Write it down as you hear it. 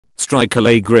striker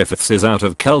Leigh Griffiths is out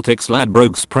of Celtic's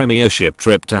Ladbrokes Premiership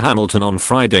trip to Hamilton on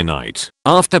Friday night,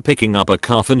 after picking up a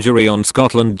calf injury on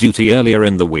Scotland duty earlier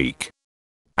in the week.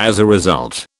 As a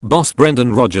result, boss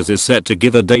Brendan Rodgers is set to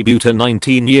give a debut to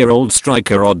 19-year-old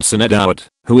striker Odsonne Edouard,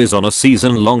 who is on a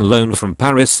season-long loan from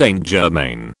Paris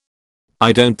Saint-Germain.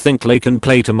 I don't think Leigh can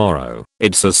play tomorrow,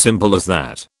 it's as simple as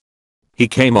that. He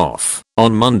came off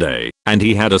on Monday, and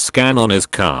he had a scan on his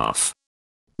calf.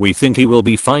 We think he will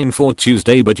be fine for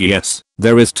Tuesday, but yes,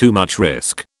 there is too much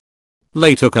risk.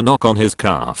 Leigh took a knock on his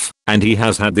calf, and he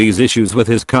has had these issues with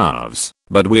his calves,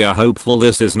 but we are hopeful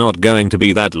this is not going to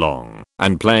be that long,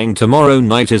 and playing tomorrow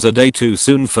night is a day too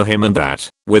soon for him, and that,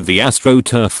 with the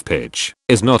AstroTurf pitch,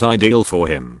 is not ideal for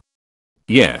him.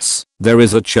 Yes, there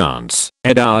is a chance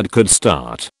Edouard could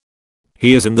start.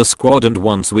 He is in the squad, and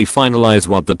once we finalize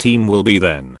what the team will be,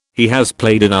 then he has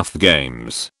played enough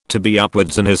games to be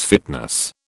upwards in his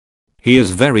fitness. He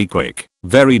is very quick,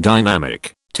 very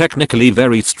dynamic, technically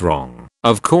very strong.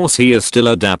 Of course he is still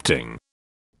adapting.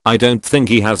 I don't think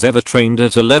he has ever trained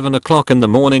at 11 o'clock in the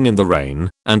morning in the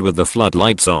rain and with the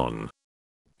floodlights on.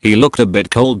 He looked a bit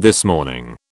cold this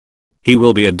morning. He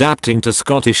will be adapting to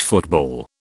Scottish football.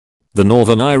 The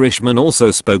Northern Irishman also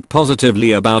spoke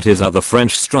positively about his other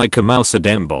French striker Moussa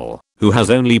Dembele, who has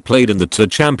only played in the two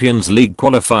Champions League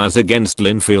qualifiers against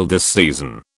Linfield this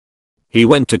season. He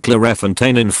went to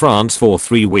Clairefontaine in France for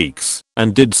 3 weeks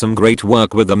and did some great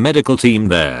work with the medical team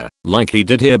there, like he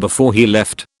did here before he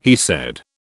left, he said.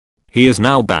 He is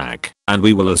now back, and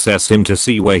we will assess him to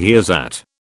see where he is at.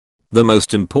 The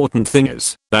most important thing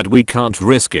is that we can't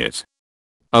risk it.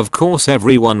 Of course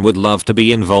everyone would love to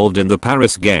be involved in the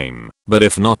Paris game, but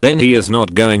if not, then he is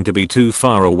not going to be too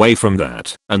far away from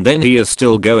that, and then he is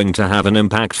still going to have an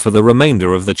impact for the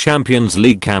remainder of the Champions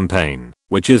League campaign,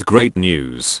 which is great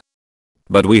news.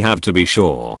 But we have to be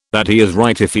sure that he is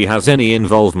right if he has any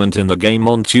involvement in the game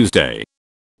on Tuesday.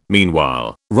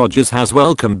 Meanwhile, Rodgers has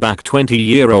welcomed back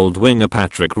 20-year-old winger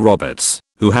Patrick Roberts,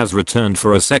 who has returned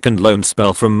for a second loan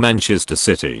spell from Manchester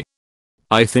City.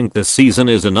 I think this season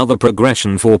is another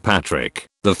progression for Patrick,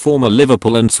 the former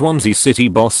Liverpool and Swansea City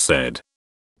boss said.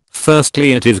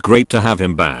 Firstly, it is great to have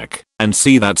him back and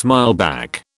see that smile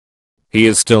back. He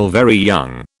is still very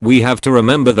young, we have to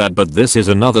remember that, but this is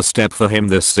another step for him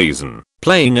this season,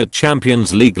 playing at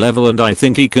Champions League level, and I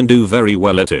think he can do very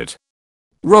well at it.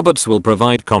 Roberts will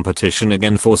provide competition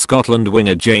again for Scotland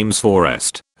winger James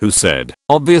Forrest, who said,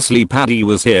 obviously Paddy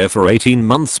was here for 18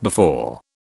 months before.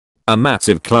 A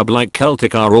massive club like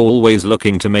Celtic are always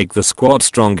looking to make the squad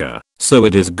stronger, so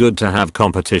it is good to have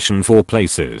competition for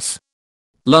places.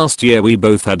 Last year we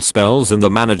both had spells and the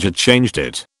manager changed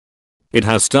it. It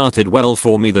has started well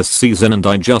for me this season, and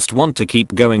I just want to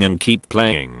keep going and keep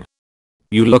playing.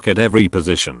 You look at every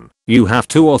position, you have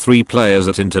 2 or 3 players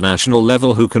at international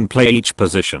level who can play each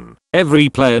position. Every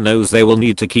player knows they will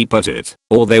need to keep at it,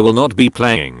 or they will not be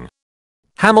playing.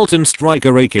 Hamilton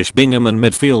striker Rakesh Bingham and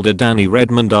midfielder Danny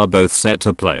Redmond are both set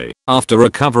to play after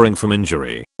recovering from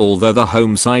injury, although the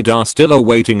home side are still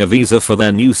awaiting a visa for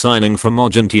their new signing from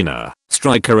Argentina,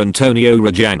 striker Antonio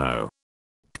Ruggiano.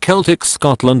 Celtic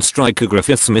Scotland striker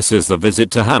Griffiths misses the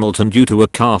visit to Hamilton due to a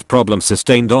calf problem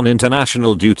sustained on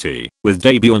international duty, with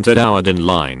debutant Edouard in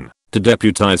line to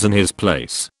deputise in his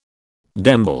place.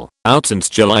 Dembele, out since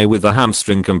July with a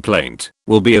hamstring complaint,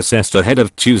 will be assessed ahead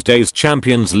of Tuesday's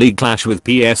Champions League clash with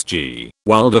PSG,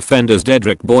 while defenders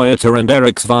Dedryck Boyata and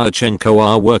Eric Sviatchenko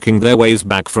are working their ways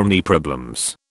back from knee problems.